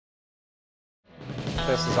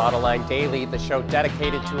This is Autoline Daily, the show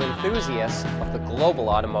dedicated to enthusiasts of the global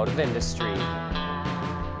automotive industry.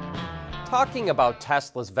 Talking about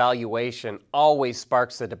Tesla's valuation always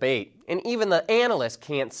sparks a debate, and even the analysts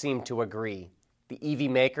can't seem to agree. The EV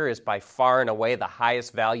maker is by far and away the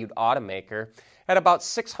highest valued automaker at about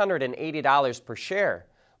 $680 per share.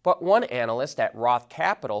 But one analyst at Roth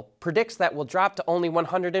Capital predicts that will drop to only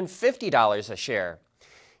 $150 a share.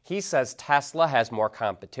 He says Tesla has more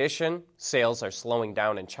competition, sales are slowing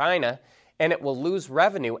down in China, and it will lose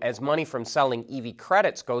revenue as money from selling EV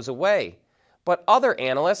credits goes away. But other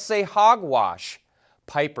analysts say hogwash.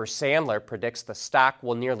 Piper Sandler predicts the stock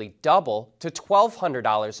will nearly double to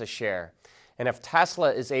 $1,200 a share. And if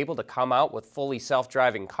Tesla is able to come out with fully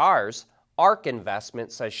self-driving cars, ARK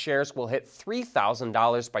Investment says shares will hit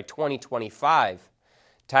 $3,000 by 2025.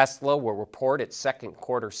 Tesla will report its second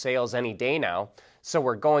quarter sales any day now, so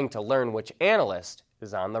we're going to learn which analyst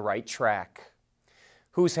is on the right track.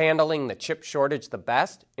 Who's handling the chip shortage the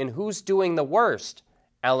best and who's doing the worst?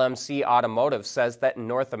 LMC Automotive says that in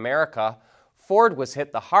North America, Ford was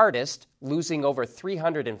hit the hardest, losing over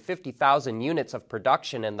 350,000 units of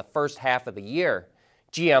production in the first half of the year.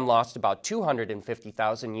 GM lost about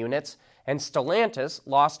 250,000 units, and Stellantis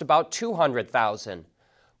lost about 200,000.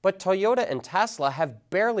 But Toyota and Tesla have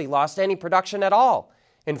barely lost any production at all.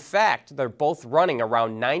 In fact, they're both running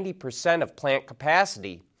around 90% of plant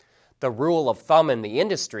capacity. The rule of thumb in the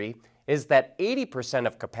industry is that 80%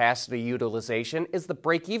 of capacity utilization is the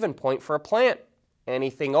break-even point for a plant.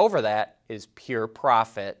 Anything over that is pure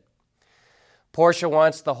profit. Porsche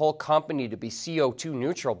wants the whole company to be CO2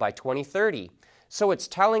 neutral by 2030, so it's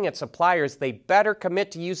telling its suppliers they better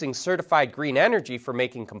commit to using certified green energy for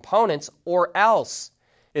making components or else.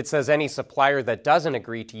 It says any supplier that doesn't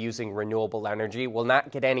agree to using renewable energy will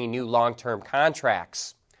not get any new long-term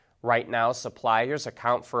contracts. Right now, suppliers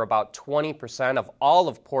account for about 20% of all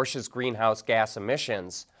of Porsche's greenhouse gas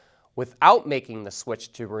emissions. Without making the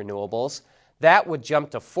switch to renewables, that would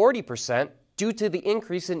jump to 40% due to the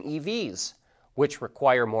increase in EVs, which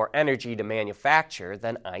require more energy to manufacture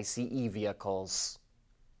than ICE vehicles.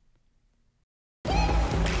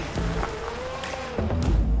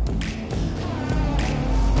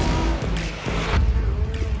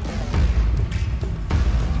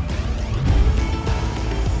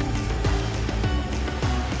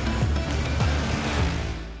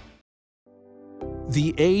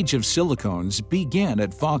 The age of silicones began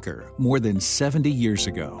at Wacker more than 70 years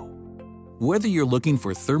ago. Whether you're looking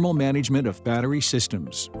for thermal management of battery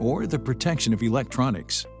systems or the protection of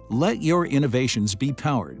electronics, let your innovations be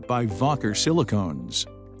powered by Wacker Silicones.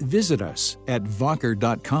 Visit us at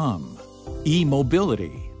wacker.com.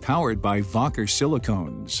 E-mobility powered by Wacker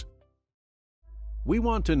Silicones. We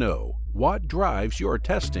want to know what drives your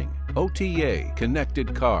testing. OTA,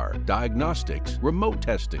 connected car, diagnostics, remote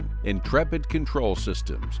testing. Intrepid Control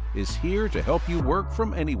Systems is here to help you work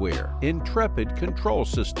from anywhere. Intrepid Control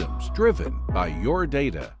Systems, driven by your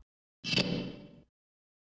data.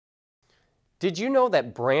 Did you know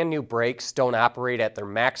that brand new brakes don't operate at their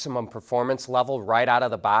maximum performance level right out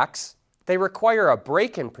of the box? They require a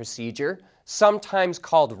break-in procedure, sometimes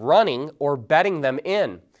called running or bedding them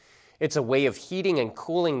in. It's a way of heating and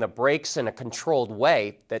cooling the brakes in a controlled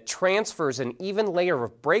way that transfers an even layer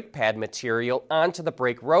of brake pad material onto the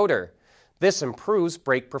brake rotor. This improves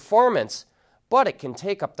brake performance, but it can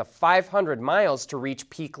take up to 500 miles to reach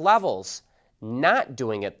peak levels. Not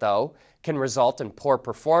doing it, though, can result in poor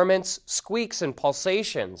performance, squeaks, and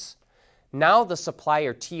pulsations. Now the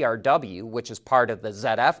supplier TRW, which is part of the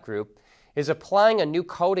ZF Group, is applying a new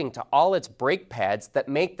coating to all its brake pads that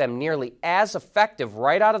make them nearly as effective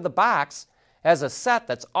right out of the box as a set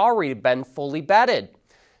that's already been fully bedded.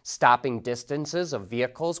 Stopping distances of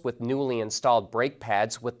vehicles with newly installed brake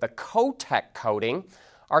pads with the Cotec coating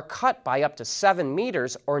are cut by up to 7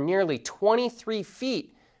 meters or nearly 23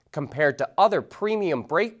 feet compared to other premium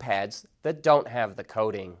brake pads that don't have the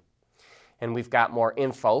coating. And we've got more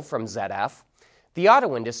info from ZF. The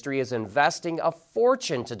auto industry is investing a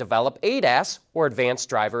fortune to develop ADAS, or Advanced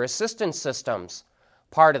Driver Assistance Systems.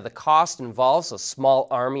 Part of the cost involves a small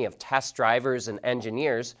army of test drivers and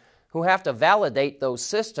engineers who have to validate those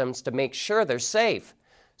systems to make sure they're safe.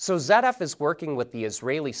 So ZF is working with the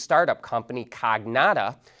Israeli startup company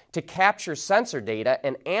Cognata to capture sensor data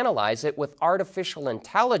and analyze it with artificial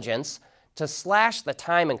intelligence to slash the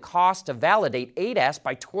time and cost to validate ADAS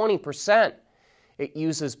by 20%. It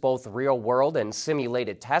uses both real-world and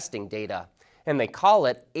simulated testing data, and they call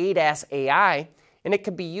it ADAS AI, and it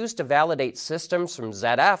can be used to validate systems from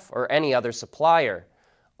ZF or any other supplier.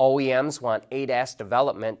 OEMs want ADAS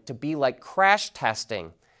development to be like crash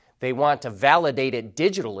testing. They want to validate it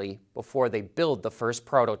digitally before they build the first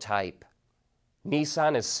prototype.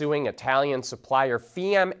 Nissan is suing Italian supplier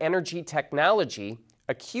Fiam Energy Technology,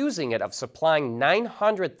 accusing it of supplying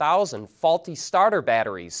 900,000 faulty starter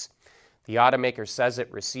batteries. The automaker says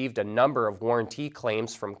it received a number of warranty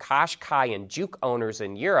claims from Qashqai and Juke owners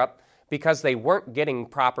in Europe because they weren't getting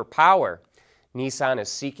proper power. Nissan is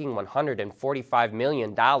seeking $145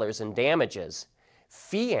 million in damages.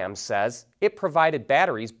 Fiam says it provided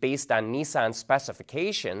batteries based on Nissan's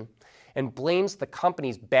specification and blames the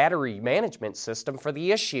company's battery management system for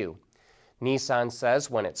the issue. Nissan says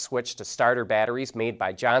when it switched to starter batteries made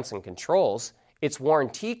by Johnson Controls, its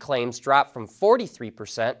warranty claims dropped from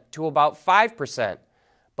 43% to about 5%.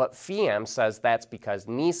 But Fiam says that's because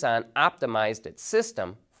Nissan optimized its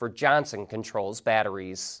system for Johnson Controls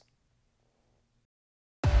batteries.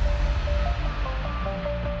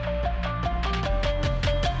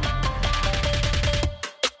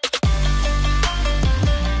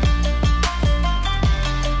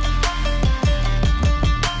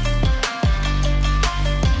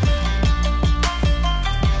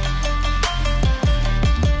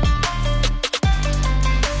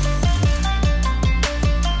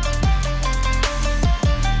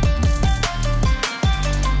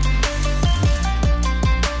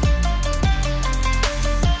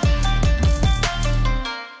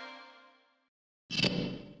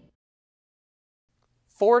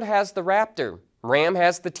 Ford has the Raptor, Ram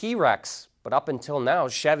has the T-Rex, but up until now,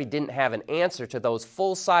 Chevy didn't have an answer to those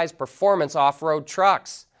full-size performance off-road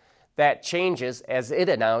trucks. That changes as it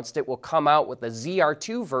announced it will come out with a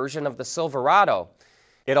ZR2 version of the Silverado.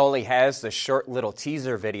 It only has the short little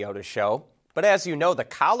teaser video to show, but as you know, the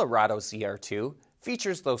Colorado ZR2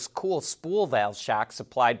 features those cool spool valve shocks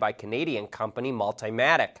supplied by Canadian company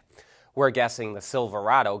Multimatic. We're guessing the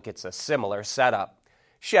Silverado gets a similar setup.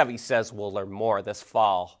 Chevy says we'll learn more this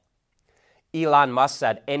fall. Elon Musk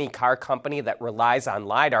said any car company that relies on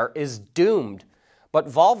LiDAR is doomed, but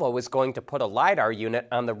Volvo is going to put a LiDAR unit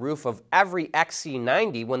on the roof of every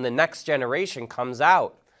XC90 when the next generation comes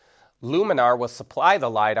out. Luminar will supply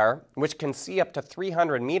the LiDAR, which can see up to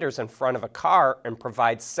 300 meters in front of a car and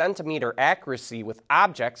provide centimeter accuracy with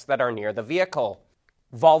objects that are near the vehicle.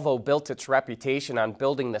 Volvo built its reputation on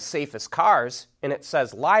building the safest cars, and it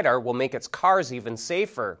says LiDAR will make its cars even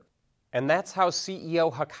safer. And that's how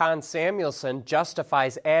CEO Håkan Samuelsson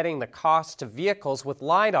justifies adding the cost to vehicles with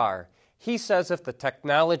LiDAR. He says if the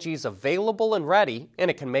technology is available and ready,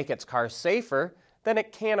 and it can make its cars safer, then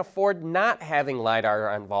it can't afford not having LiDAR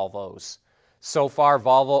on Volvos. So far,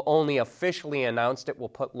 Volvo only officially announced it will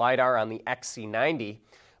put LiDAR on the XC90,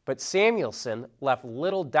 but Samuelsson left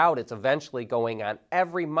little doubt it's eventually going on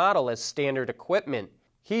every model as standard equipment.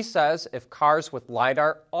 He says if cars with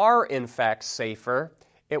LiDAR are in fact safer,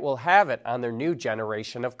 it will have it on their new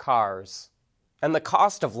generation of cars. And the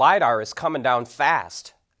cost of LiDAR is coming down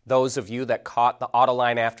fast. Those of you that caught the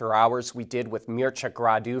Autoline After Hours we did with Mircea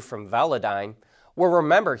Gradu from Velodyne will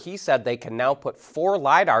remember he said they can now put 4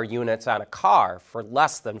 LiDAR units on a car for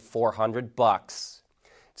less than $400.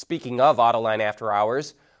 Speaking of Autoline After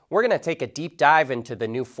Hours, we're going to take a deep dive into the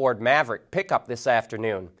new Ford Maverick pickup this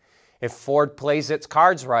afternoon. If Ford plays its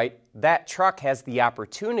cards right, that truck has the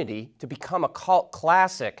opportunity to become a cult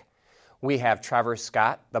classic. We have Trevor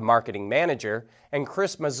Scott, the marketing manager, and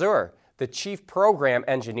Chris Mazur, the chief program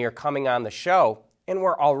engineer, coming on the show, and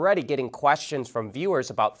we're already getting questions from viewers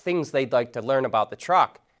about things they'd like to learn about the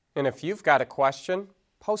truck. And if you've got a question,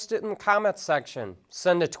 post it in the comments section,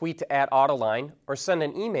 send a tweet to @Autoline, or send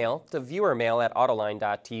an email to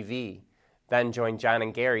viewermail@autoline.tv. Then join John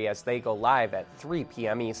and Gary as they go live at 3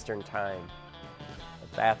 p.m. Eastern Time.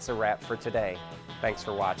 But that's a wrap for today. Thanks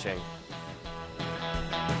for watching.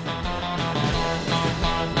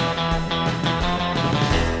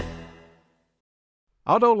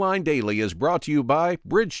 AutoLine Daily is brought to you by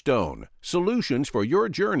Bridgestone, solutions for your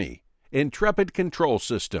journey. Intrepid Control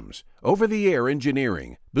Systems, over-the-air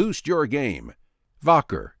engineering, boost your game.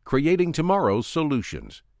 Wacker, creating tomorrow's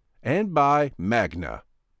solutions. And by Magna.